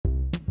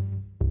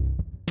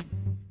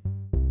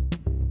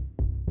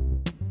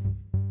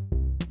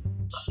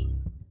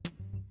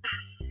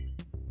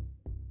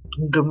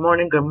Good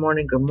morning, good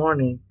morning, good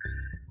morning.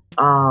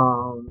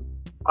 Um,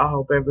 I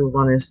hope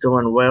everyone is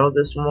doing well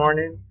this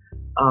morning.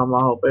 I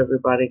hope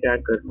everybody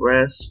got good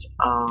rest.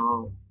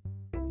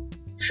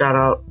 Shout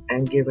out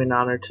and giving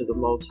honor to the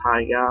Most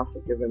High Yah for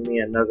giving me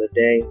another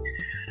day.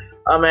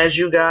 As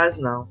you guys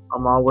know,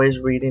 I'm always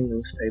reading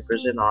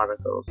newspapers and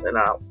articles, and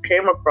I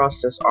came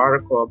across this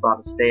article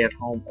about a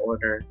stay-at-home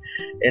order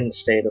in the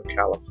state of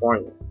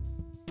California.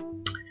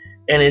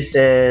 And it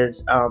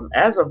says,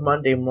 as of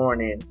Monday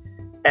morning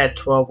at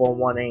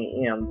 12:01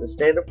 a.m., the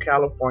state of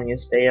California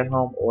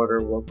stay-at-home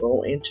order will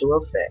go into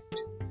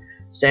effect.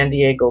 San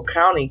Diego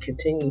County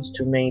continues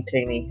to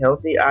maintain a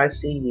healthy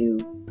ICU.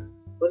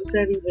 What does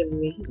that even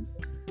mean?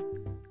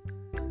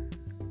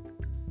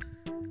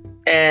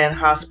 And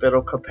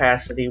hospital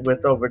capacity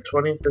with over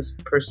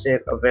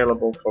 20%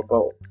 available for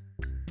both.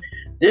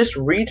 This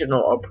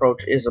regional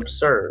approach is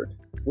absurd.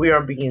 We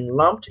are being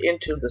lumped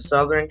into the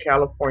Southern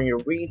California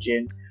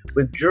region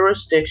with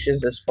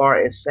jurisdictions as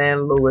far as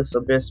San Luis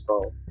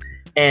Obispo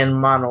and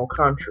Mono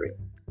County.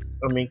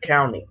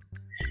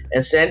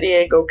 And San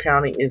Diego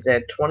County is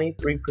at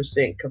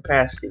 23%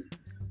 capacity,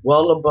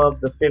 well above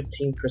the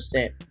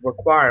 15%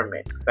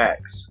 requirement.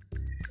 Facts.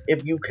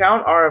 If you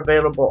count our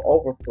available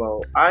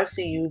overflow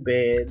ICU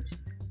beds,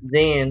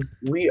 then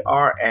we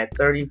are at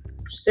 36%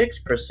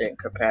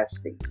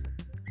 capacity.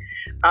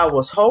 I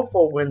was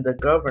hopeful when the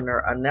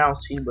governor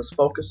announced he was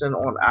focusing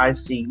on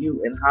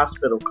ICU and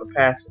hospital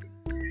capacity.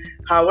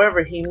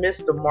 However, he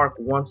missed the mark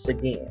once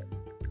again.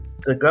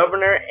 The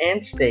governor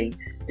and state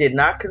did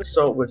not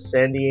consult with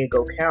San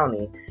Diego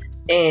County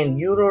and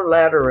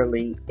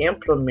unilaterally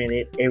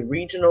implemented a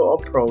regional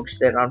approach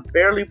that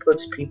unfairly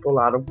puts people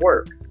out of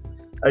work.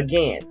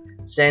 Again,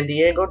 San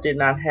Diego did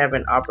not have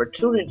an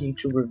opportunity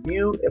to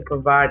review and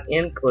provide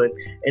input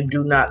and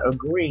do not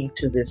agree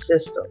to this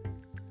system.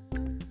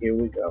 Here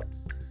we go.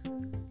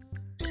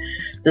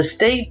 The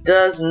state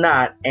does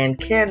not and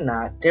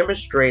cannot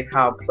demonstrate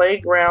how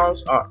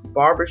playgrounds or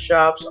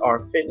barbershops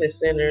or fitness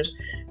centers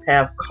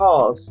have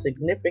caused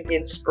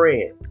significant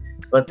spread,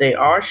 but they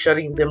are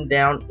shutting them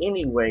down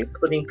anyway,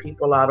 putting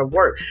people out of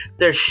work.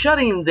 They're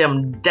shutting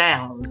them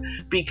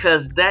down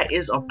because that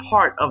is a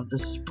part of the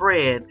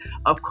spread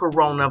of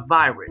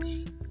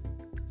coronavirus.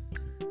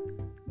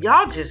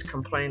 Y'all just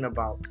complain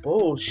about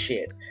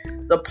bullshit.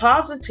 The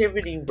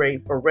positivity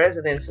rate for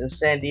residents in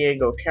San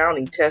Diego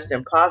County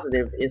testing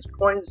positive is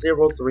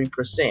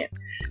 0.03%.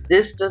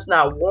 This does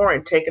not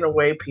warrant taking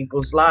away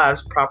people's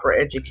lives, proper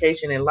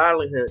education, and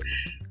livelihood.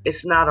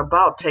 It's not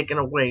about taking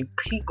away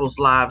people's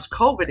lives.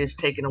 COVID is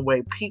taking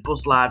away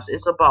people's lives.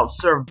 It's about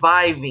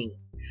surviving.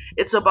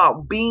 It's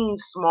about being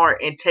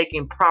smart and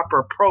taking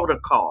proper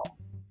protocol.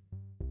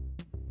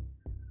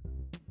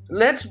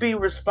 Let's be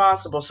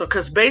responsible. So,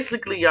 because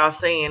basically y'all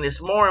saying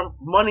it's more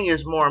money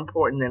is more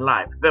important than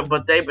life,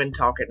 but they've been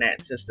talking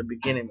that since the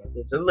beginning of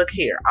this. And look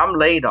here, I'm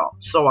laid off,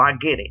 so I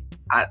get it.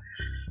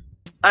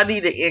 I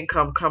need an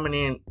income coming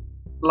in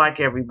like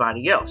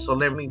everybody else. So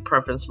let me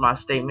preface my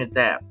statement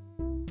that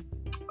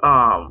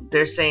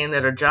they're saying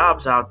that are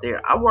jobs out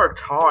there. I worked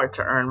hard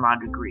to earn my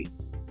degree.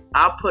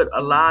 I put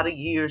a lot of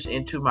years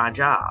into my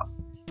job,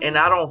 and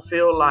I don't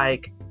feel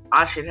like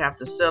I should have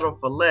to settle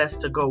for less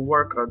to go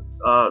work a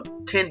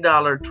 $10,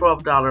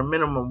 $12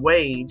 minimum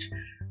wage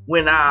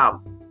when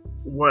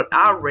what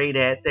I rate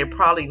at, they're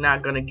probably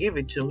not going to give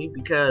it to me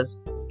because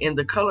in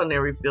the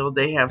culinary field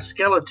they have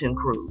skeleton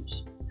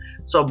crews.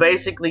 So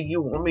basically, you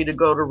want me to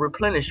go to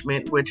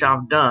replenishment, which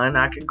I've done.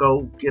 I can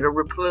go get a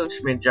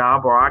replenishment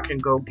job or I can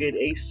go get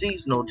a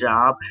seasonal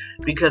job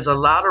because a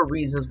lot of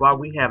reasons why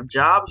we have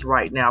jobs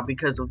right now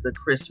because of the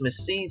Christmas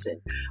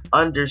season.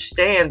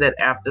 Understand that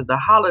after the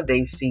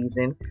holiday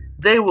season,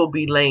 they will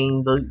be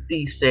laying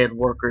these said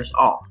workers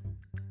off.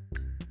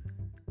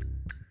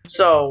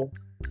 So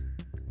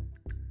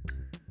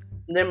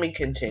let me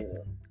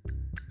continue.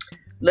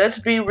 Let's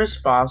be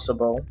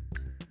responsible.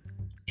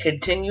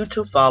 Continue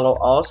to follow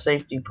all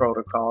safety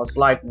protocols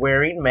like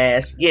wearing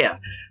masks. Yeah,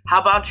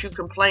 how about you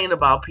complain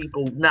about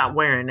people not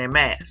wearing their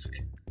mask?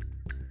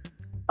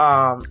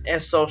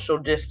 And social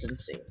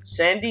distancing.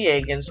 San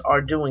Diegans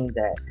are doing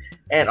that,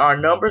 and our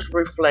numbers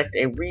reflect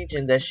a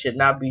region that should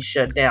not be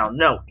shut down.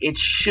 No, it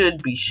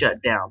should be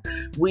shut down.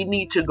 We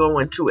need to go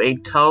into a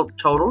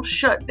total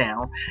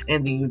shutdown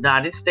in the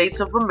United States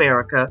of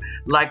America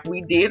like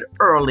we did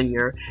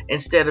earlier,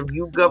 instead of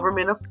you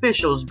government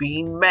officials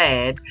being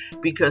mad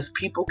because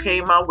people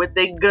came out with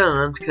their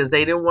guns because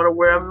they didn't want to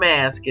wear a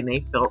mask and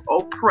they felt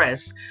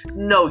oppressed.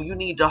 No, you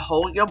need to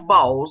hold your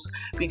balls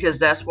because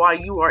that's why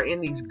you are in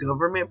these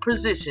government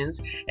positions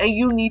and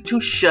you need to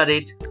shut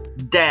it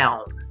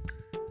down.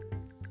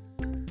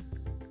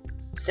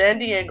 San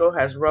Diego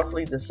has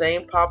roughly the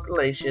same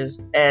populations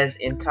as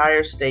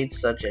entire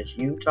states such as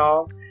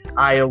Utah,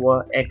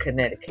 Iowa, and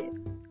Connecticut.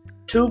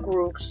 Two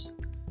groups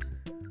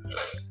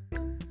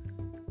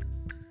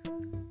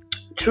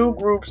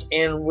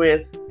in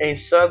with a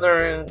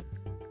southern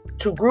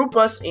To group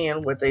us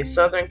in with a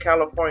Southern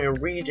California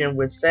region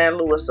with San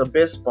Luis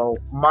Obispo,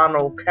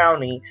 Mono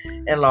County,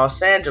 and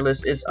Los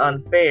Angeles is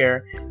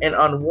unfair and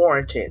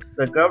unwarranted.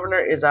 The governor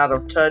is out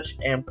of touch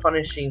and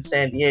punishing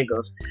San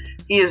Diego's.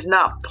 He is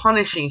not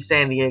punishing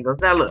San Diego's.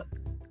 Now look,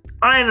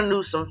 I ain't a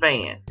Newsom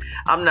fan.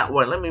 I'm not.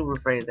 Well, let me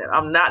rephrase that.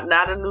 I'm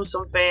not a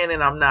Newsom fan,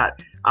 and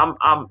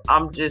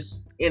I'm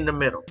just in the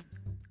middle.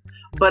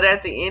 But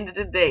at the end of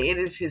the day, it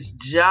is his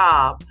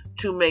job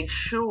to make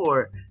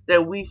sure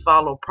that we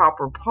follow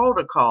proper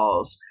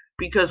protocols,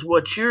 because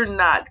what you're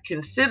not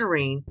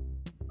considering.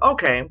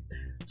 Okay,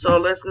 so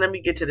let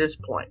me get to this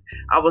point.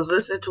 I was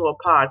listening to a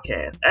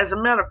podcast. As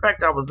a matter of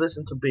fact, I was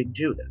listening to Big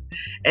Judah,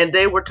 and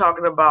they were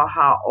talking about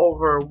how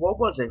over, what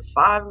was it,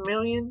 5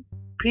 million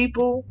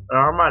people,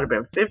 or it might have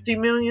been 50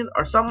 million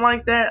or something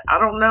like that, I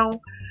don't know,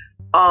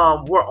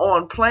 were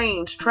on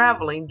planes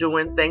traveling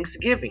during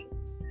Thanksgiving.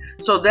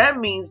 So that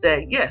means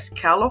that, yes,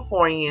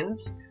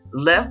 Californians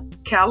left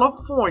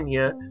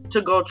California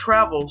to go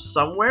travel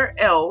somewhere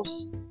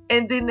else,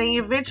 and then they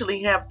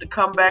eventually have to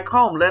come back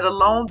home, let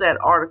alone that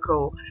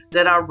article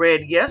that I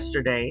read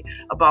yesterday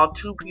about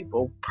 2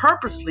 people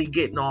purposely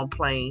getting on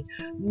plane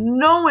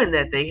knowing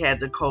that they had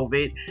the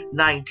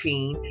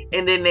COVID-19,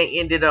 and then they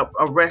ended up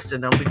arresting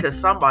them because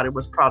somebody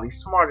was probably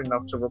smart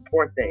enough to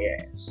report their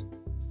ass.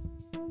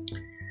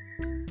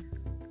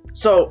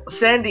 So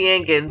San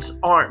Diegans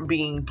aren't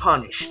being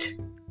punished.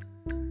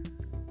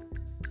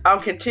 I'll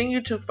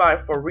continue to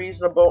fight for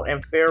reasonable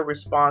and fair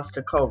response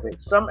to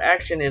COVID. Some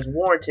action is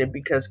warranted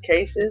because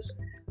cases,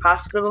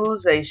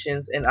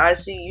 hospitalizations, and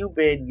ICU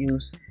bed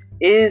use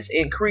is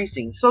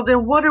increasing. So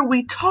then what are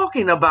we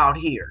talking about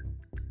here?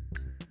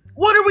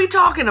 What are we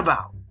talking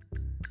about?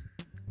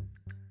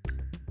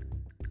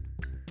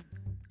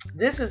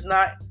 This is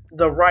not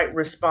the right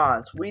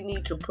response. We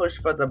need to push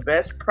for the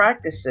best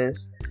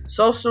practices,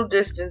 social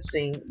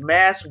distancing,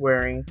 mask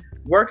wearing,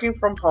 working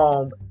from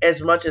home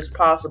as much as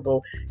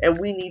possible, and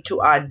we need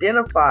to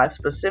identify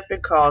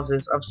specific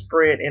causes of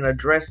spread and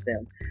address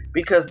them,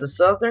 because the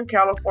Southern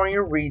California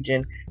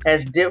region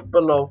has dipped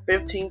below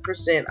 15%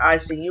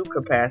 ICU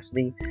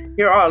capacity.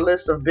 Here are a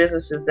list of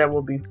businesses that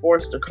will be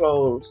forced to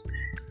close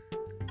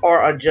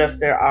or adjust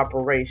their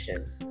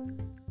operations.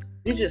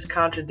 You just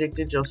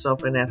contradicted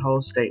yourself in that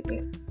whole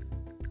statement.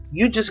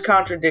 You just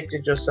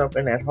contradicted yourself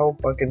in that whole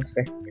fucking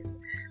statement.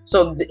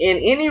 So in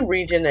any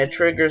region that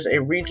triggers a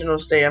regional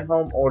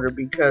stay-at-home order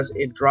because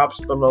it drops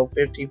below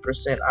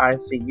 50%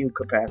 ICU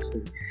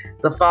capacity,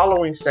 the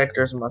following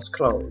sectors must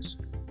close.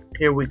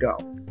 Here we go.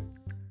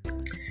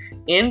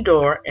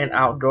 Indoor and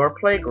outdoor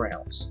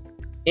playgrounds,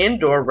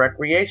 indoor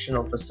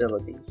recreational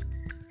facilities,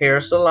 hair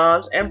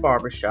salons and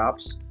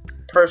barbershops,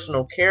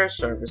 personal care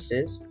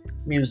services,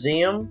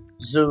 museums,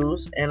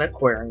 zoos and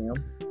aquarium,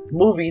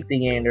 movie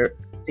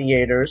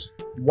theaters,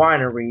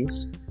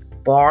 wineries,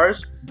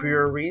 bars,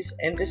 breweries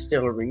and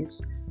distilleries,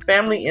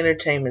 family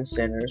entertainment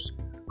centers,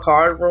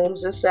 card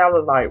rooms and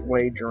satellite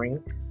wagering,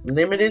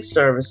 limited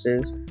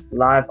services,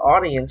 live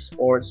audience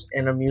sports,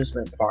 and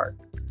amusement park.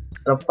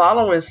 The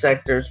following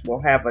sectors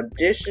will have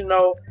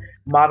additional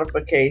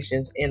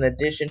modifications in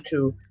addition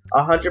to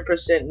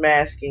 100%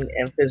 masking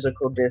and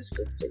physical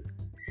distancing.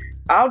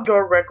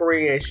 Outdoor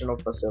recreational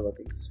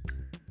facilities.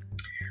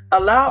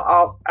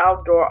 Allow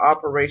outdoor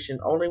operation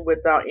only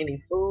without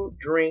any food,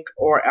 drink,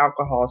 or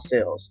alcohol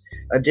sales.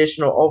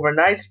 Additional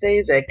overnight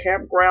stays at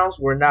campgrounds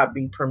will not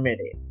be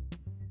permitted.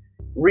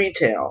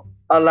 Retail.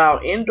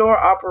 Allow indoor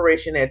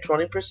operation at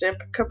 20%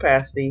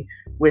 capacity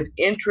with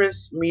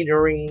entrance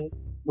metering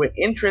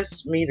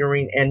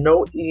and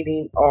no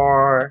eating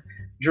or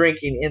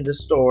drinking in the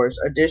stores.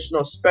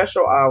 Additional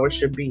special hours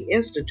should be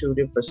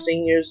instituted for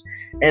seniors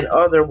and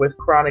others with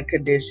chronic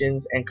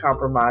conditions and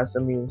compromised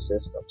immune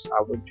systems.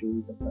 How would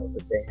you even know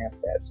that they have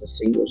that? The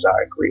seniors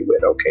I agree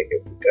with. Okay,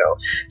 here we go.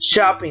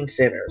 Shopping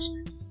centers.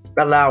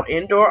 Allow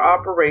indoor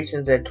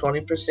operations at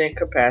 20%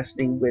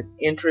 capacity with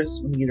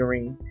entrance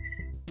metering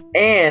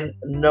and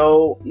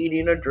no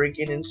eating or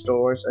drinking in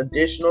stores.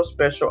 Additional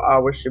special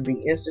hours should be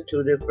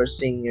instituted for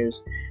seniors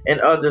and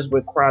others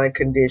with chronic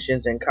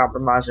conditions and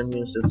compromised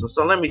immune systems.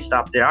 So let me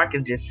stop there. I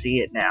can just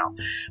see it now,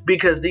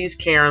 because these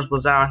Karens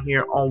was out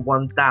here on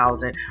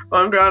 1,000.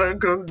 I got a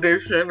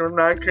condition and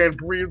I can't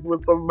breathe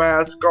with the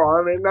mask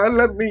on, and I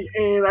let me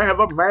in. I have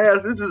a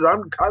mask. This is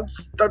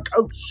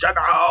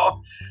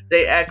unconstitutional.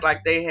 They act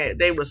like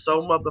they were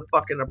so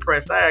motherfucking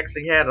oppressed. I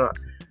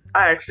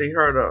actually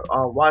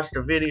watched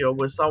a video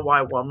where some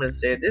white woman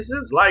said, this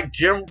is like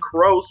Jim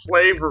Crow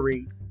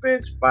slavery.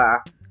 Bitch, bye.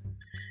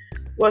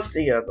 What's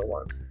the other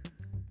one?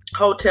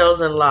 Hotels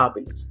and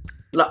lobbies.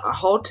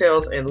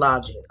 Hotels and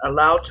lodging.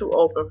 Allowed to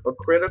open for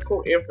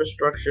critical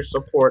infrastructure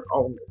support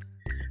only.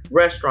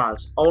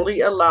 Restaurants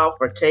only allow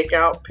for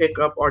takeout,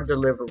 pickup, or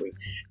delivery.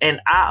 And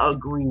I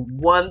agree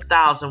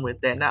 1,000 with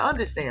that. Now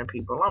understand,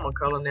 people, I'm a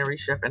culinary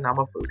chef and I'm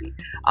a foodie.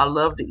 I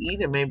love to eat,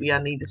 and maybe I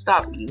need to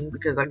stop eating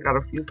because I got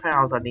a few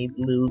pounds I need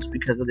to lose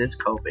because of this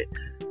COVID.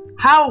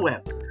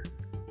 However,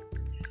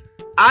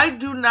 I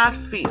do not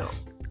feel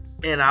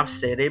And I've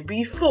said it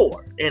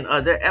before in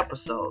other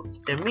episodes.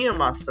 And me and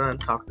my son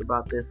talked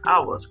about this. I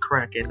was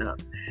cracking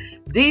up.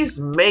 These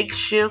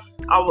makeshift.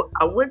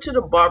 I went to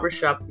the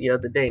barbershop the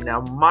other day. Now,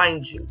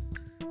 mind you,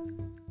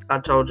 I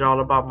told y'all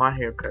about my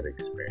haircut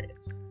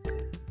experience.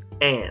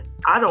 And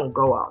I don't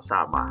go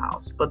outside my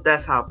house. But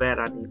that's how bad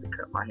I need to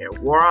cut my hair.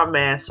 Wore a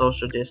mask,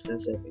 social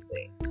distance,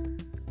 everything.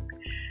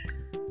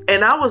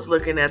 And I was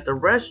looking at the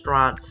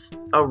restaurants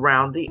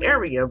around the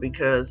area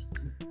because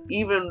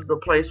even the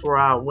place where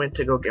I went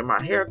to go get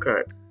my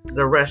haircut,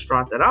 the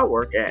restaurant that I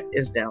work at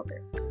is down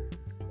there.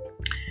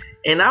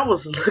 And I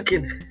was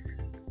looking,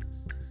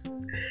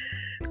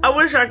 I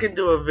wish I could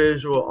do a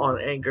visual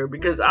on Anchor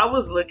because I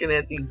was looking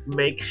at these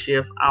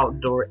makeshift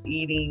outdoor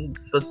eating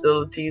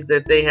facilities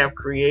that they have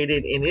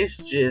created, and it's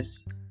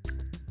just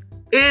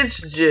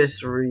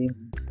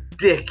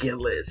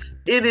ridiculous.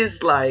 It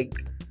is like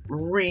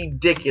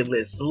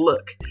ridiculous.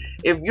 Look,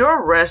 if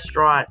your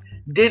restaurant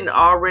didn't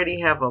already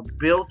have a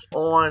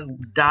built-on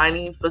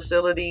dining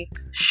facility,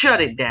 shut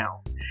it down.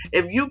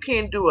 If you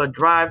can't do a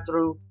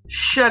drive-through,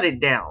 shut it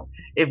down.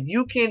 If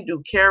you can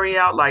do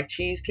carry-out like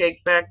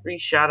Cheesecake Factory,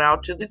 shout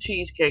out to the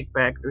Cheesecake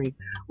Factory,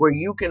 where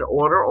you can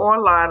order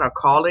online or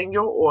call in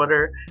your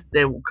order.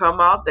 They will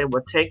come out, they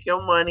will take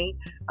your money,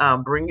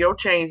 bring your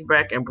change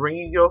back, and bring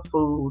you your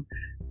food.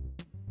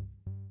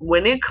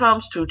 When it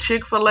comes to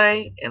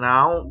Chick-fil-A, and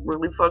I don't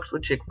really fucks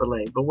with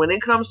Chick-fil-A, but when it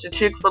comes to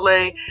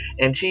Chick-fil-A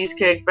and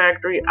Cheesecake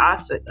Factory,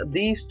 I say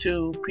these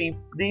two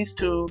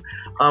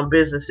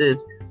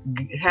businesses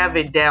have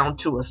it down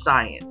to a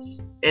science,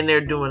 and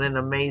they're doing an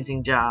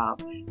amazing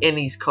job in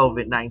these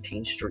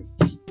COVID-19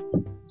 streets.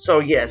 So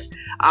yes,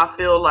 I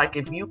feel like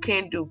if you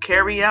can't do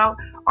carry out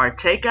or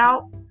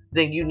takeout,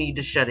 then you need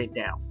to shut it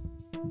down.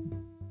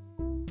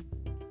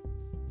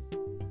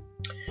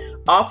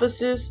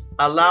 Offices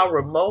allow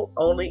remote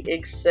only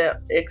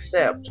except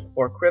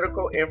for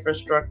critical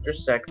infrastructure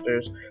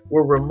sectors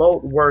where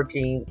remote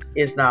working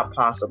is not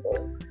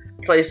possible.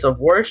 Place of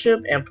worship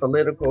and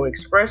political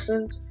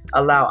expressions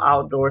allow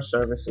outdoor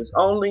services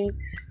only,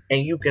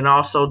 and you can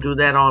also do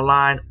that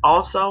online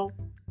also.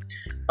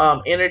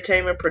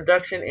 Entertainment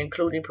production,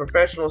 including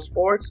professional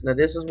sports. Now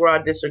this is where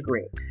I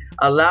disagree.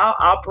 Allow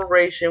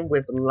operation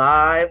with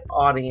live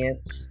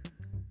audience.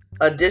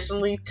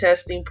 Additionally,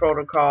 testing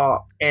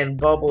protocol and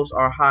bubbles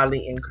are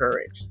highly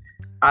encouraged.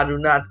 I do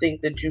not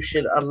think that you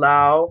should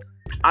allow.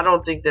 I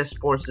don't think that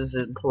sports is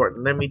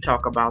important. Let me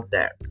talk about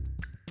that.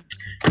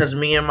 Because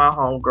me and my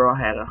homegirl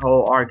had a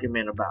whole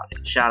argument about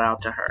it. Shout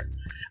out to her.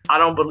 I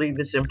don't believe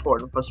it's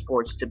important for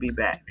sports to be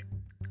back.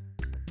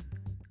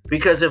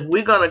 Because if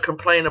we're going to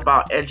complain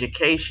about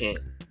education,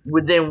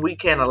 then we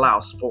can't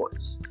allow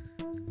sports.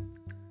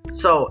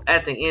 So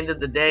at the end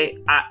of the day,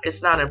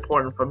 it's not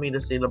important for me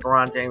to see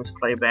LeBron James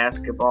play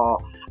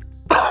basketball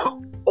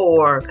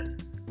or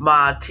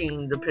my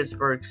team, the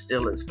Pittsburgh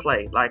Steelers,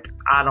 play. Like,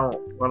 I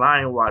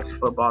ain't watched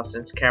football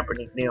since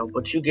Kaepernick Neal,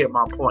 but you get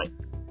my point.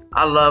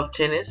 I love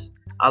tennis.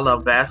 I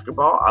love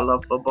basketball. I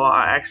love football.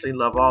 I actually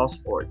love all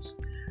sports.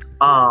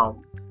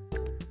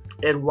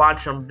 And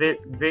watch them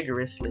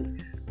vigorously.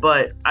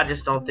 But I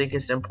just don't think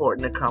it's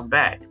important to come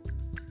back.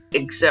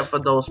 Except for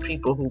those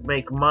people who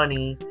make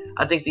money.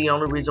 I think the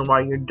only reason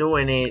why you're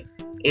doing it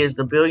is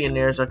the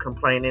billionaires are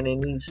complaining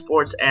and these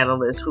sports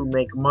analysts who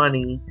make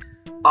money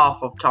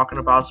off of talking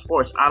about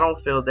sports. I don't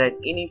feel that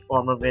any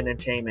form of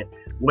entertainment,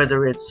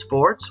 whether it's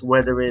sports,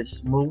 whether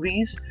it's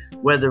movies,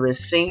 whether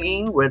it's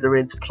singing, whether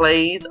it's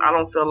plays, I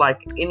don't feel like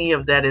any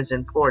of that is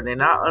important.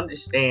 And I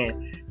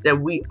understand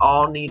that we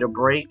all need a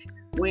break.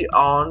 We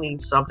all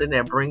need something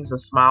that brings a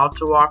smile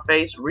to our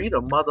face. Read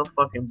a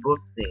motherfucking book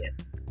then.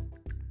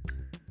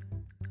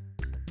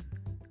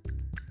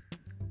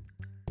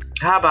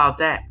 How about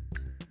that?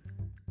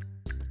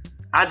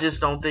 I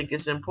just don't think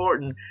it's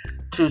important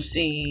to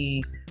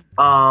see.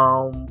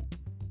 I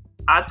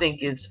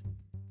think it's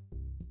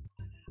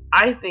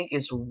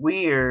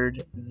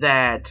weird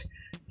that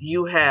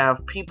you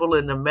have people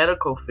in the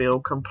medical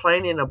field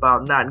complaining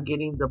about not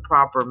getting the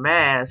proper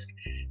mask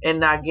and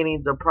not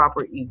getting the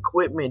proper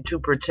equipment to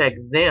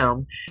protect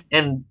them,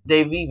 and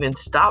they've even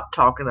stopped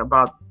talking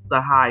about the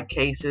high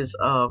cases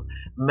of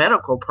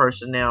medical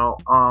personnel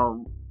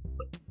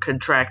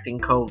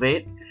contracting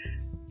COVID.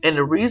 And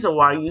the reason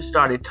why you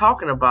started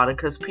talking about it,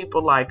 because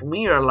people like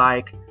me are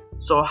like,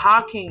 so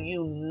how can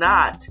you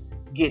not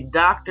get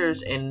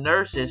doctors and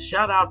nurses?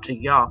 Shout out to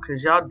y'all,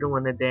 because y'all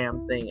doing the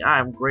damn thing. I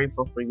am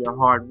grateful for your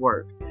hard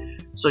work.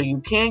 So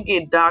you can't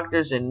get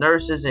doctors and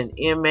nurses and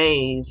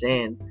MAs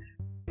and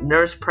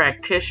nurse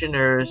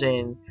practitioners,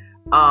 and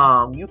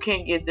you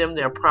can't get them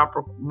their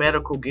proper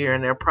medical gear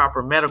and their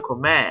proper medical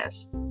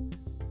masks.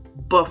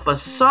 But for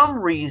some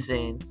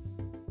reason,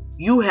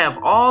 you have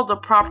all the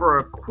proper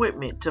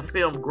equipment to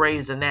film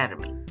Grey's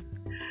Anatomy.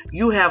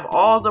 You have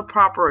all the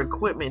proper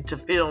equipment to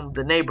film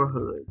The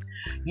Neighborhood.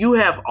 You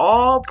have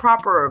all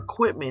proper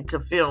equipment to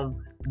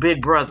film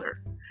Big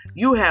Brother.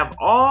 You have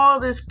all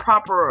this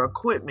proper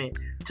equipment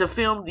to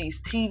film these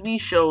TV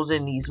shows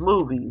and these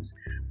movies,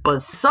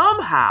 but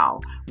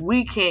somehow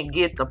we can't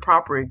get the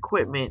proper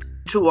equipment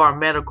to our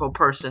medical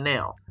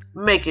personnel.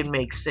 Make it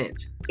make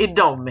sense. It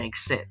don't make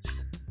sense.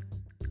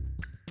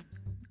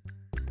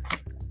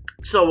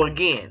 So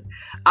again,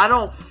 I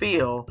don't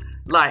feel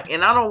like,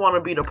 and I don't want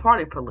to be the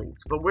party police,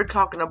 but we're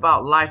talking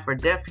about life or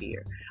death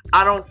here.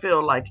 I don't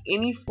feel like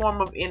any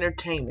form of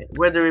entertainment,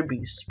 whether it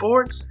be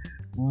sports,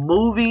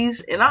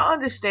 movies, and I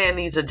understand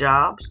these are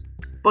jobs,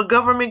 but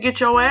government, get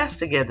your ass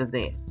together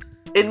then.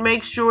 It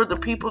makes sure the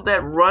people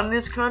that run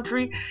this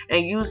country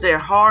and use their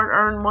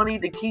hard-earned money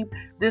to keep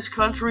this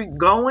country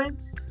going,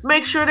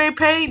 make sure they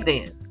paid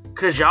then,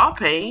 because y'all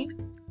paid.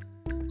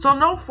 So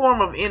no form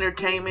of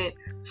entertainment,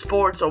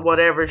 sports, or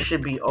whatever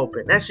should be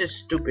open. That's just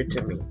stupid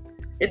to me.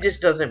 It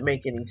just doesn't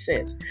make any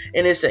sense.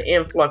 And it's an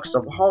influx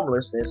of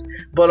homelessness,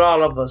 but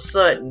all of a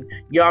sudden,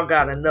 y'all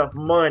got enough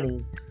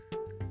money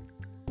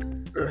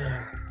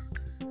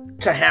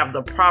to have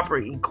the proper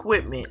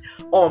equipment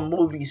on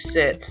movie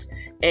sets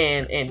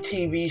and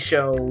TV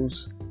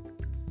shows,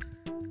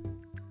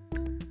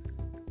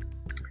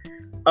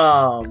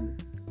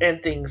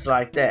 and things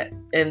like that.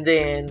 And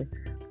then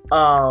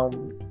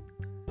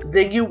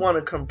you want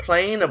to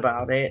complain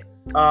about it.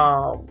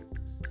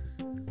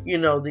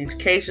 These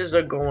cases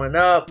are going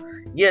up.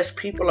 Yes,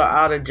 people are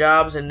out of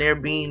jobs and they're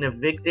being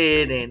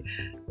evicted, and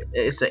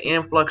it's an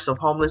influx of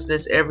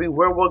homelessness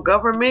everywhere. Well,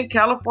 government,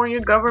 California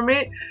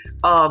government,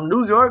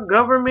 New York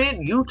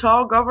government,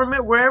 Utah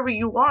government, wherever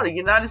you are, the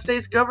United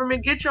States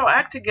government, get your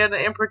act together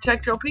and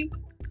protect your people.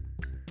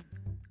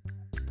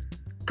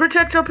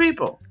 Protect your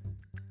people.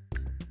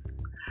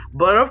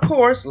 But of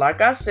course,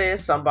 like I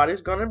said,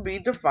 somebody's going to be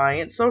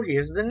defiant, so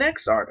here's the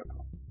next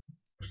article.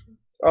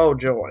 Oh,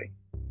 joy.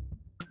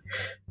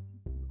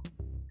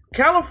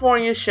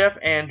 California Chef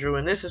Andrew,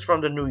 and this is from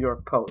the New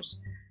York Post,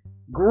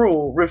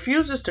 Gruel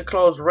refuses to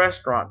close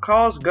restaurant,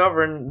 calls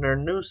Governor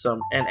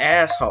Newsom an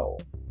asshole.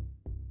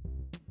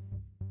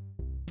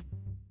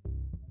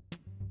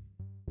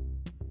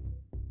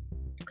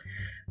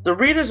 The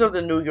readers of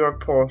the New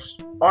York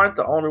Post aren't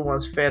the only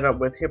ones fed up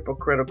with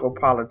hypocritical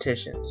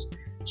politicians.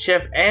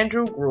 Chef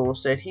Andrew Gruel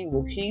said he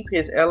will keep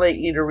his LA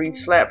eatery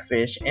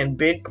Slapfish and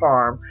Big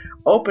Parm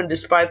open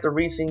despite the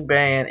recent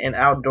ban in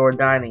outdoor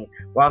dining,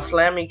 while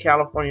slamming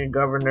California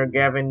Governor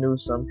Gavin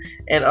Newsom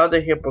and other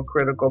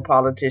hypocritical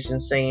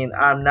politicians, saying,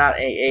 "I'm not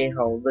an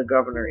a-hole, the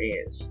governor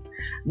is."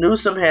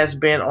 Newsom has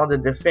been on the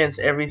defense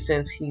ever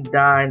since he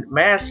dined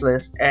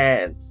maskless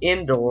and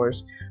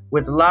indoors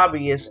with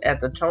lobbyists at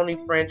the Tony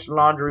French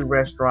Laundry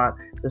restaurant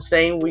the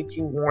same week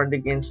he warned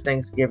against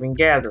Thanksgiving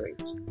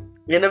gatherings.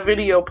 In a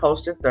video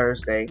posted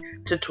Thursday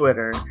to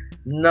Twitter,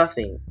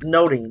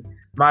 noting,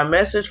 "My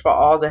message for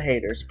all the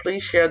haters,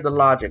 please share the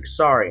logic.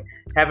 Sorry,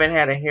 haven't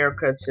had a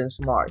haircut since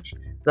March."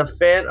 The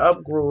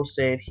fed-up Gruel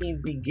said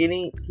he'd been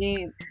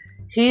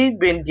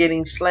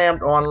getting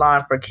slammed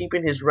online for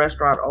keeping his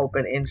restaurant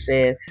open and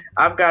said,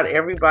 "I've got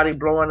everybody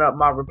blowing up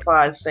my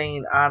replies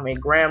saying I'm a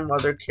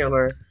grandmother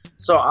killer,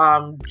 so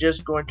I'm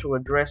just going to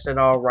address it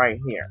all right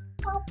here."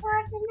 Papa,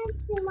 I didn't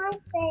see my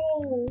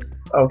face.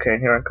 Okay,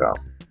 here I come.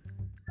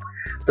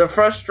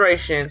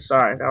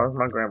 Sorry, that was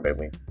my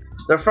grandbaby.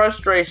 The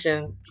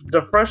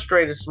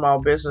frustrated small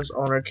business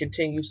owner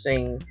continues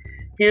saying,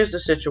 "Here's the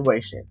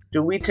situation.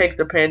 Do we take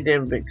the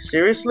pandemic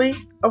seriously?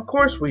 Of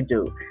course we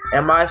do.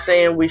 Am I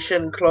saying we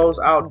shouldn't close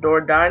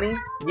outdoor dining?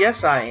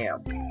 Yes, I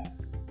am."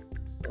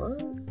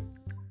 What?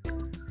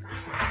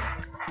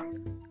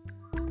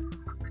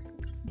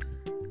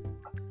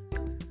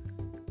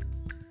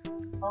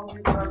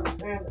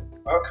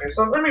 Okay,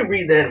 so let me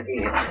read that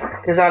again,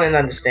 because I didn't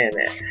understand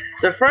that.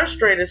 The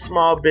frustrated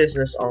small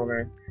business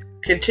owner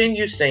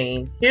continues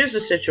saying, "Here's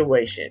the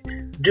situation.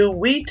 Do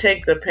we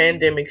take the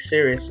pandemic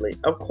seriously?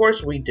 Of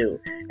course we do.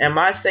 Am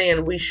I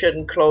saying we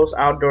shouldn't close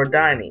outdoor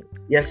dining?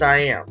 Yes, I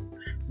am."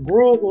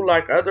 Gruel, who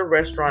like other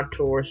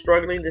restaurateurs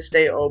struggling to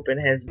stay open,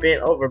 has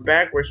bent over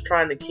backwards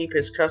trying to keep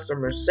his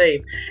customers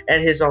safe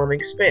at his own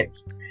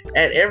expense.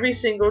 At every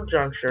single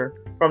juncture,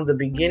 from the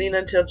beginning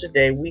until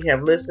today, we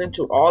have listened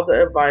to all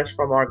the advice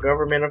from our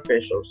government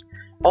officials,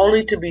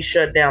 only to be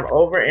shut down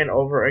over and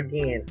over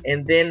again,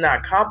 and then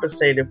not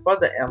compensated for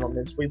the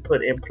elements we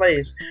put in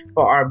place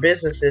for our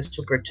businesses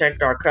to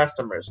protect our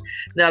customers.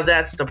 Now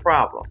that's the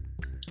problem.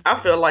 I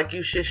feel like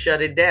you should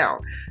shut it down.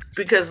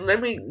 Because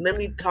let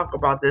me talk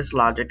about this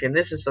logic, and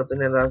this is something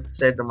that I've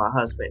said to my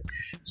husband.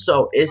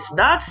 So it's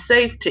not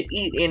safe to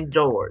eat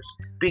indoors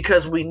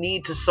because we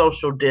need to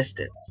social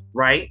distance,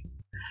 right?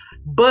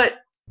 But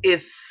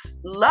it's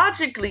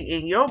logically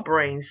in your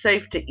brain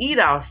safe to eat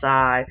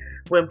outside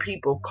when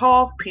people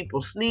cough,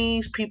 people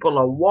sneeze, people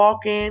are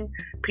walking,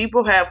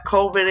 people have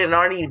COVID and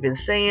aren't even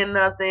saying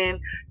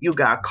nothing. You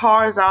got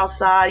cars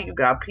outside, you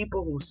got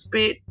people who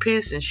spit,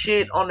 piss, and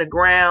shit on the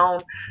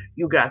ground,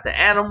 you got the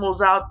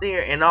animals out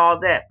there and all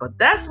that. But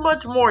that's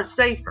much more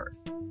safer.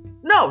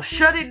 No,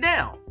 shut it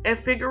down and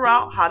figure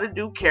out how to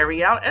do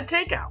carry out and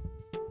takeout.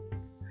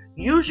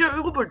 Use your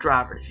Uber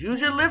drivers,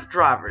 use your Lyft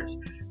drivers.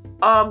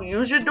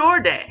 Use your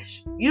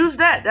DoorDash. Use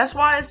that. That's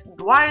why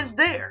it's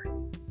there.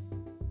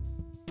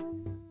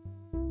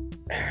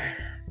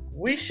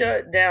 We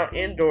shut down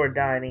indoor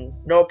dining,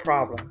 no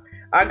problem.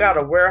 I got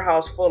a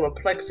warehouse full of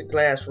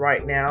plexiglass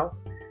right now.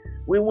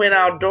 We went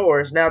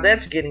outdoors, now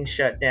that's getting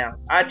shut down.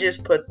 I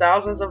just put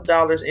thousands of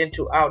dollars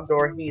into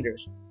outdoor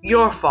heaters.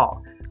 Your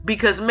fault,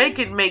 because make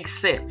it make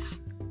sense.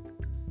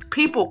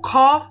 People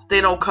cough,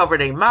 they don't cover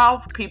their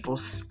mouth. People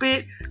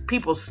spit,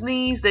 people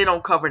sneeze, they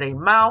don't cover their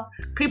mouth.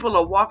 People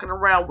are walking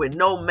around with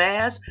no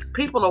mask.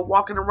 People are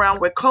walking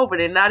around with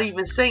COVID and not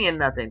even saying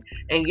nothing.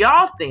 And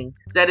y'all think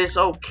that it's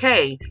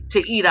okay to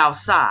eat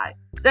outside.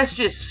 That's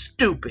just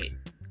stupid.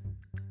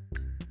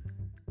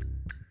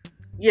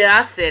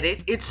 Yeah, I said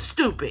it. It's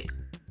stupid.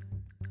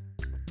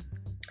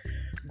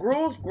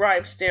 Gruel's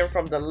gripes stem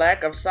from the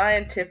lack of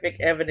scientific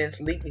evidence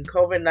linking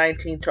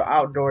COVID-19 to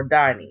outdoor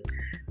dining.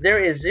 There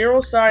is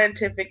zero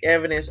scientific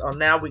evidence, or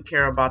now we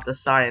care about the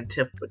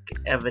scientific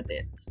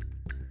evidence.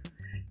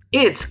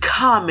 It's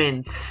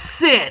common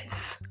sense.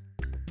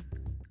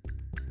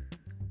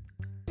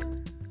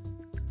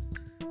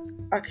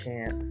 I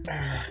can't do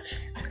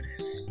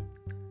this.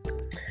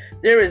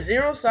 There is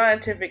zero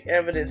scientific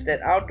evidence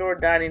that outdoor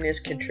dining is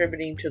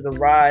contributing to the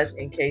rise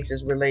in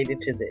cases related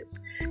to this,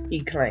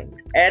 he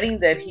claimed, adding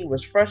that he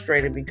was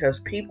frustrated because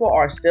people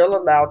are still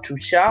allowed to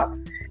shop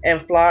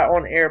and fly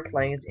on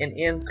airplanes in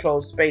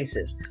enclosed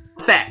spaces.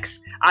 Facts.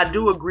 I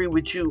do agree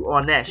with you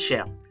on that,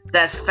 Chef.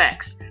 That's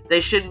facts.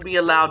 They shouldn't be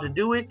allowed to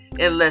do it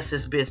unless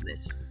it's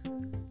business.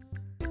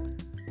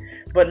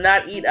 But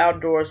not eat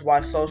outdoors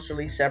while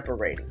socially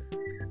separating.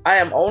 I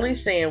am only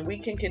saying we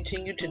can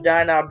continue to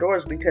dine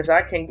outdoors because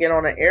I can get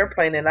on an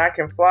airplane and I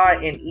can fly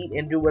and eat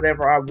and do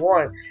whatever I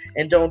want.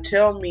 And don't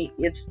tell me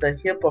it's the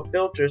HIPAA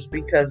filters,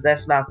 because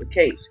that's not the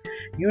case.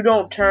 You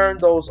don't turn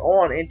those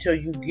on until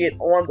you get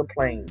on the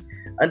plane.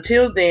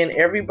 Until then,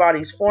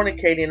 everybody's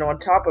fornicating on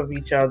top of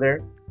each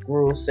other,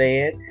 Gruel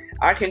said.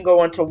 I can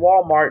go into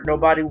Walmart.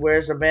 Nobody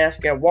wears a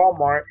mask at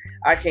Walmart.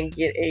 I can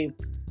get a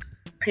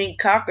pink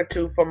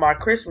cockatoo for my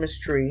Christmas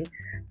tree,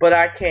 but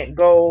I can't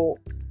go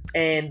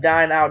and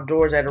dine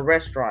outdoors at a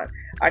restaurant.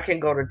 I can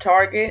go to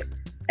Target.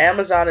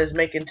 Amazon is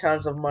making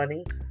tons of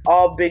money.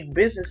 All big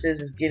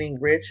businesses is getting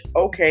rich.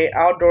 Okay,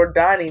 outdoor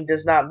dining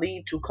does not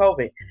lead to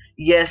COVID.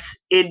 Yes,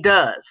 it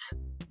does.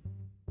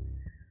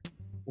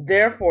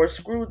 Therefore,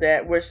 screw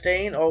that. We're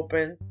staying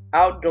open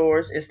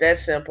outdoors. It's that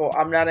simple.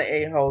 I'm not an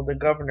a-hole. The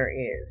governor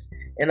is.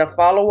 In a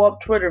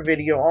follow-up Twitter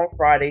video on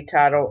Friday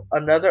titled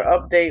 "Another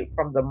Update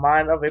from the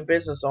Mind of a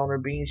Business Owner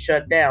Being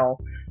Shut Down,"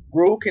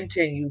 Gruel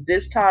continued,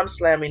 this time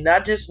slamming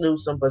not just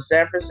Newsom, but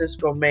San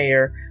Francisco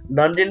Mayor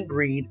London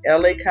Breed,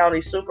 LA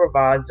County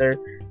Supervisor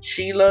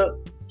Sheila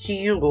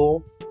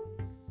Kuehl,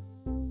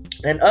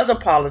 and other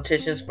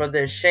politicians for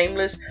their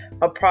shameless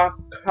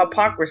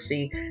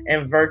hypocrisy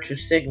and virtue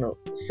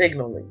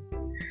signaling.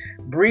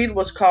 Breed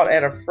was caught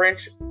at a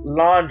French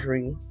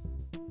Laundry,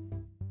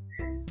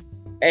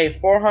 a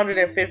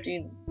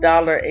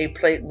 $450 a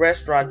plate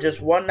restaurant,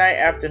 just one night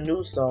after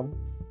Newsom,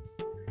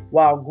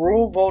 while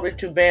Gruel voted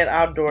to ban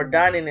outdoor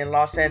dining in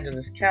Los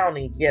Angeles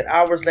County, yet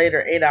hours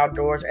later ate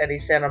outdoors at a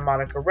Santa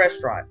Monica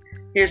restaurant.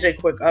 Here's a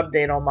quick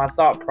update on my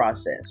thought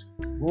process.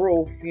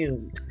 Gruel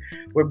fumed.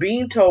 We're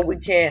being told we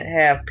can't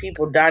have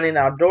people dining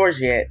outdoors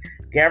yet.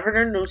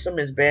 Governor Newsom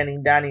is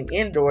banning dining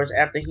indoors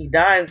after he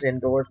dines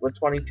indoors with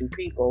 22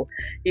 people.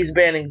 He's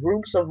banning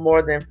groups of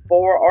more than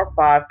 4 or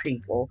 5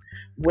 people,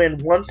 when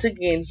once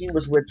again he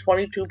was with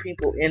 22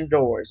 people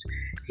indoors.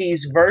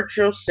 He's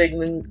virtual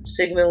signaling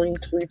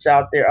tweets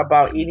out there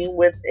about eating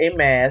with a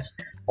mask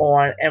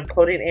on and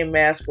putting a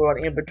mask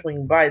on in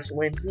between bites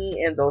when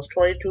he and those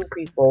 22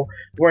 people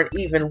weren't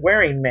even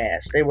wearing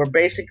masks. They were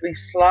basically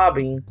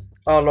slobbing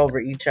all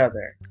over each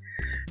other.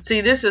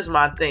 See, this is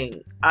my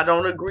thing. I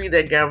don't agree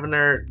that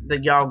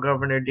y'all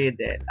governor did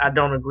that. I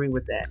don't agree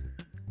with that.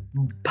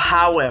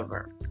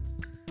 However,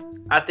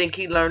 I think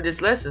he learned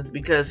his lessons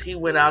because he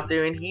went out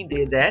there and he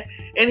did that,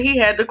 and he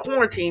had to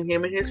quarantine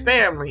him and his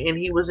family, and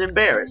he was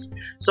embarrassed.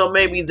 So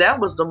maybe that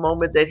was the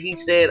moment that he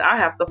said, I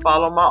have to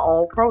follow my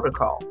own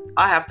protocol.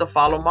 I have to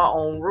follow my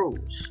own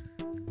rules.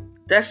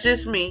 That's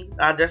just me.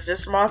 That's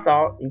just my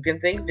thought. You can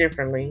think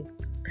differently.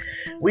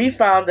 We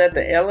found that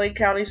the LA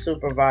County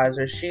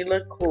Supervisor,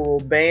 Sheila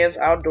Kuehl, bans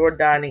outdoor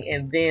dining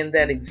and then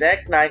that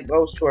exact night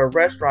goes to a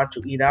restaurant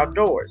to eat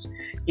outdoors.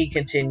 He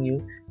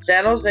continued,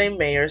 San Jose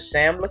Mayor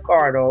Sam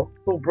Liccardo,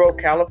 who broke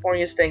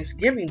California's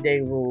Thanksgiving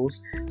Day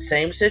rules,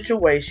 same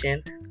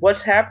situation.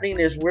 What's happening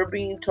is we're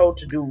being told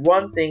to do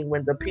one thing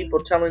when the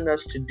people telling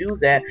us to do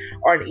that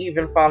aren't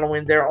even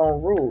following their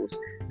own rules.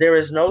 There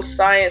is no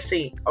science.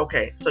 See,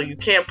 okay, so you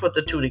can't put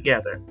the two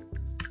together.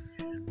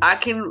 I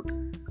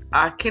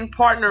can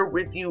partner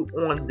with you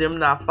on them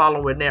not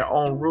following their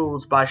own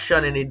rules by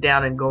shutting it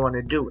down and going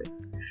to do it.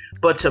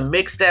 But to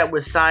mix that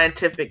with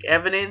scientific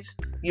evidence,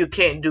 you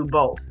can't do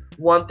both.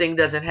 One thing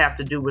doesn't have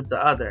to do with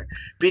the other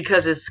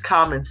because it's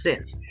common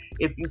sense.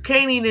 If you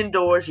can't eat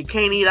indoors, you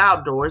can't eat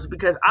outdoors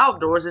because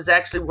outdoors is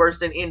actually worse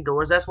than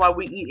indoors. That's why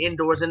we eat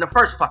indoors in the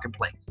first fucking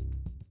place.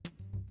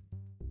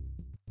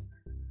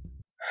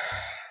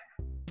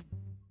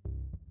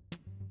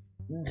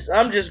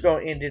 I'm just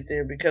gonna end it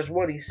there because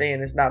what he's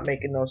saying is not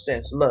making no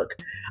sense. Look,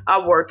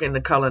 I work in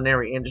the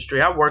culinary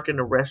industry. I work in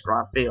the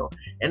restaurant field,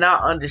 and I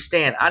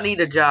understand. I need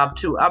a job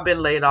too. I've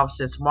been laid off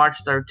since March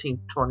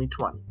 13th,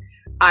 2020.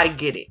 I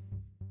get it.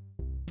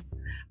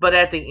 But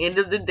at the end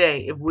of the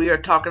day, if we are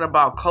talking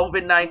about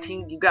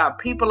COVID-19, you got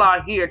people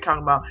out here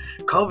talking about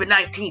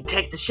COVID-19,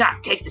 take the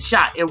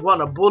shot, and want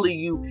to bully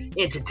you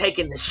into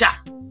taking the shot.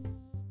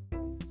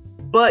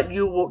 But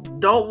you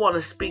don't want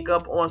to speak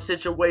up on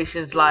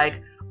situations like,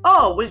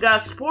 oh, we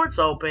got sports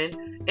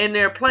open and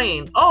they're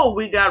playing. Oh,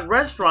 we got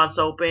restaurants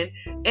open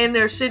and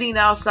they're sitting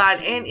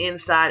outside and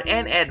inside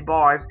and at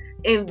bars,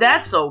 and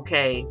that's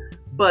okay.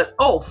 But,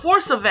 oh,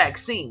 force a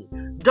vaccine.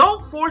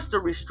 Don't force the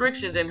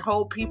restrictions and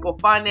hold people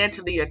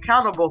financially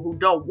accountable who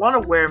don't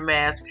want to wear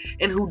masks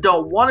and who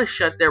don't want to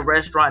shut their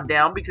restaurant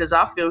down, because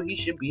I feel he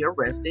should be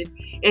arrested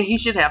and he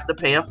should have to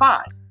pay a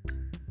fine.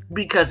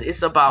 Because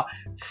it's about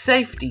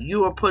safety.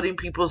 You are putting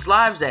people's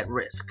lives at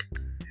risk.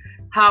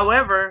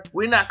 However,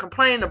 we're not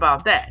complaining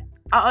about that.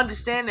 I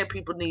understand that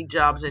people need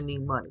jobs and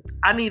need money.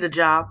 I need a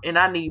job and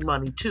I need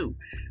money too.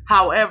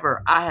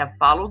 However, I have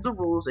followed the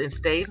rules and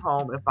stayed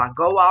home. If I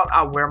go out,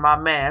 I wear my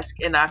mask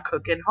and I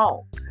cook at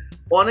home.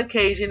 On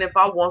occasion, if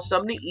I want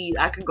something to eat,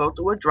 I can go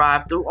through a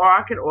drive-thru or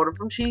I can order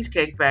from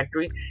Cheesecake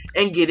Factory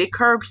and get it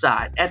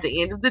curbside. At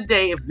the end of the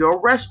day, if your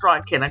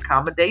restaurant can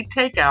accommodate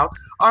takeout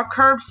or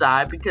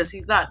curbside, because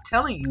he's not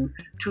telling you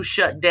to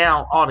shut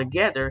down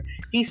altogether,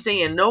 he's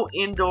saying no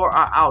indoor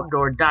or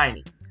outdoor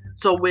dining.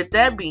 So with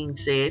that being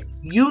said,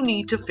 you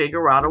need to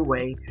figure out a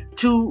way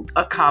to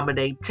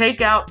accommodate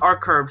takeout or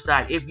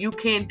curbside. If you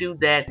can't do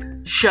that,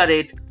 shut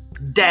it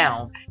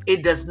down.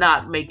 It does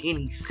not make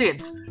any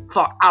sense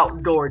for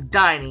outdoor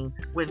dining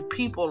when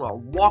people are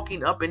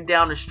walking up and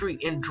down the street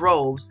in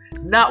droves,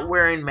 not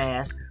wearing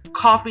masks,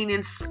 coughing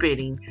and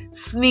spitting,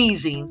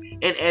 sneezing,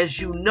 and as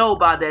you know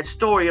by that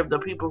story of the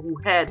people who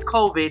had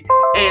COVID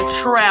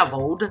and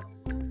traveled,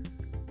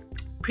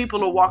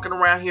 people are walking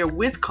around here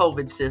with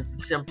COVID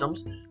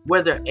symptoms,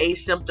 whether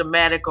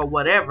asymptomatic or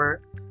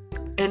whatever,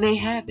 and they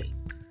have it.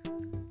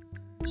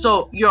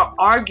 So your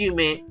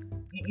argument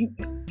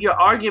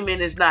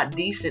is not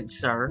decent,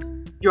 sir.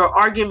 Your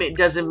argument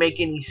doesn't make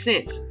any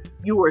sense.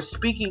 You are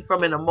speaking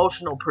from an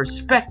emotional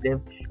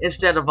perspective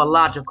instead of a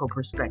logical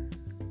perspective.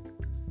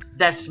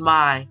 That's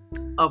my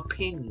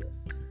opinion.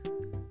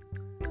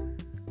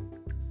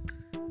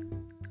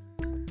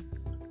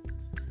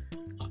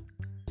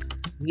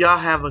 Y'all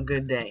have a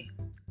good day.